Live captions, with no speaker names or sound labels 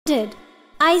Candid,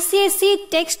 ICSE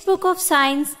Textbook of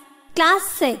Science, Class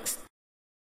 6.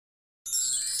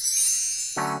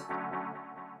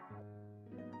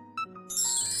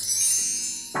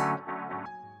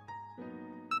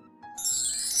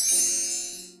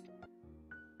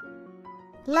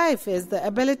 Life is the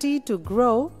ability to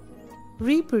grow,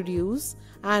 reproduce,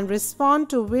 and respond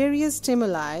to various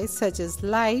stimuli such as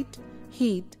light,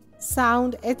 heat,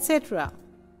 sound, etc.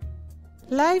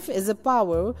 Life is a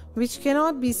power which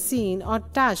cannot be seen or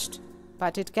touched,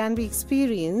 but it can be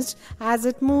experienced as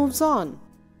it moves on.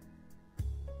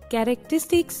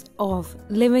 Characteristics of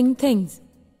living things.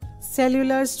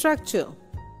 Cellular structure.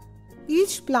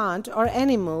 Each plant or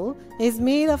animal is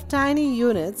made of tiny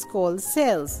units called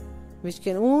cells, which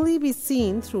can only be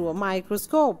seen through a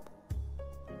microscope.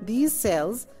 These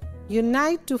cells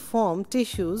unite to form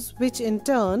tissues, which in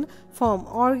turn form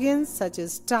organs such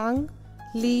as tongue,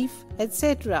 leaf,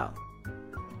 etc.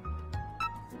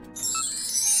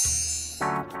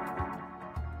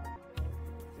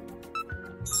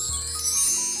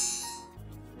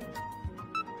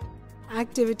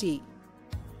 Activity.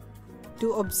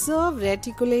 To observe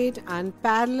reticulate and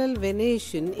parallel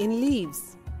venation in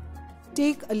leaves.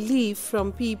 Take a leaf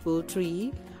from peepal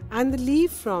tree and the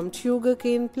leaf from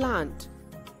sugarcane plant.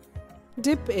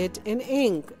 Dip it in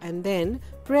ink and then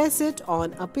press it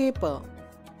on a paper.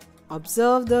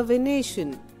 Observe the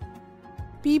venation.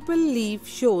 Peepal leaf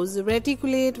shows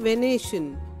reticulate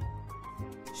venation.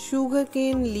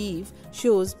 Sugarcane leaf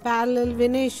shows parallel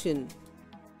venation.